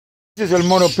This is El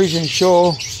Moro Pigeon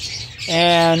show,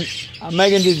 and I'm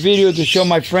making this video to show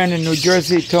my friend in New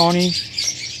Jersey, Tony.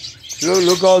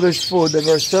 Look all this food, the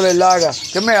Vercelli Laga.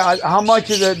 Come here, how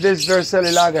much is this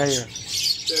Vercelli Laga here?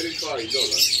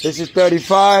 $35. This is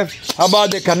 35. How about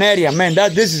the Canaria? Man,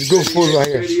 this is good food right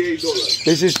here. $38.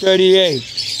 This is 38.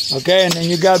 Okay, and then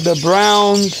you got the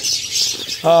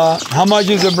browns. How much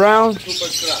is the brown?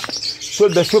 Super crack. So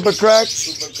the super crack?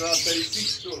 Super crack,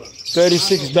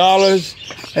 $36.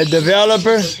 A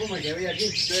developer?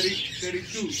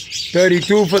 32.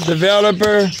 32 for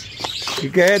developer. ¿Y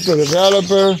qué es esto?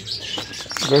 Developer.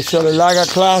 Vercelli Laga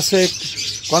Classic.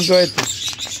 ¿Cuánto es esto?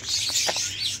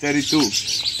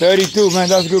 32. 32, man,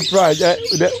 that's a good price.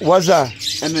 What's that?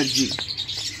 Energy.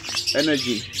 De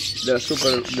la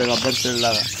Vercelli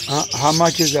Laga. How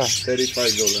much is that?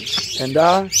 $35. And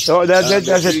that? Oh,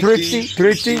 that's a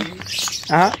thrifty?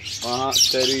 Uh-huh.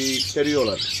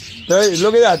 $30. 30,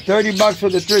 look at that, $30 for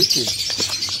the thrifty.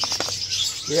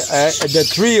 Yeah, the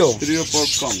trio. Trio pork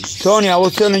comes. Tony, I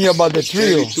was telling you about the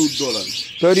trio.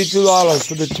 $32. $32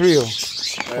 for the trio.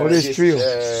 Or this trio.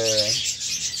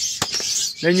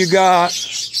 Then you got,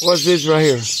 what's this right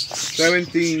here?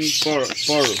 17 por.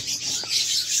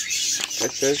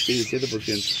 Este es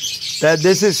 17%.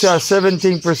 This is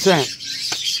 17%.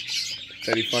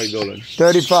 $35.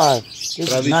 35. This is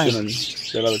Traditional.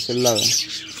 nice. De la Vercelli Laga.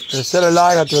 Vercelli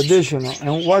Laga traditional.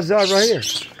 And what's that right here?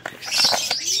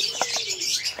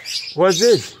 What's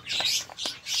this?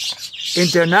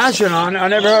 International. I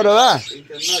never heard of that.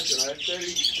 International.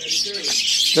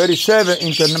 37.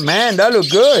 37. Man, that look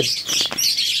good.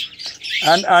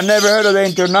 I never heard of the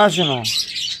international.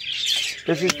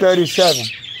 This is 37.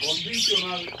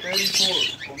 Conditional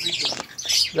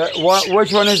 34.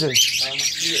 Which one is it?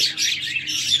 Here.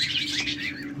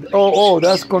 Oh,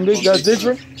 that's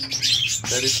different?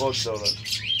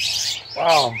 $34.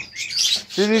 Wow.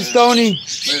 See this, Tony?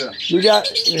 Mira. You got...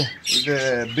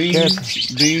 The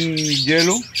bean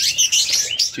yellow.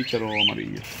 Chícharo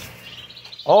amarillo.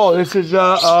 Oh, this is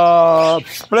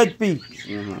split pea.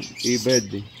 Y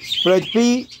verde. Split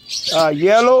pea,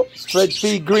 yellow, split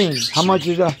pea green. How much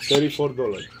is that?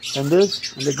 $34. And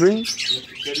this? And the green?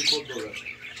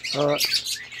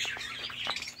 $34.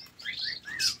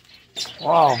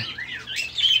 Wow.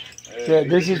 Yeah,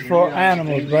 this is for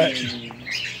animals, right?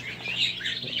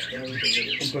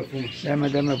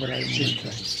 Dame por ahí.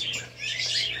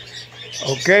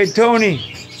 Okay, Tony.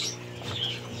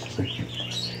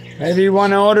 Maybe you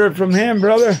want to order it from him,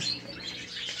 brother.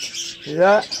 See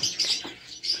that?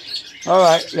 All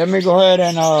right, let me go ahead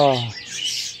and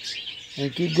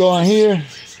keep going here.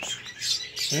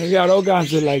 And we got all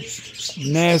kinds of like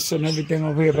nests and everything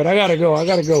over here, but I gotta go.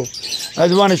 I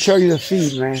just want to show you the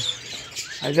feed, man.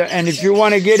 And if you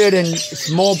want to get it in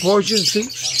small portions, see,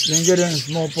 you can get it in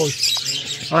small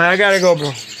portions. All right, I gotta go,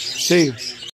 bro. See you.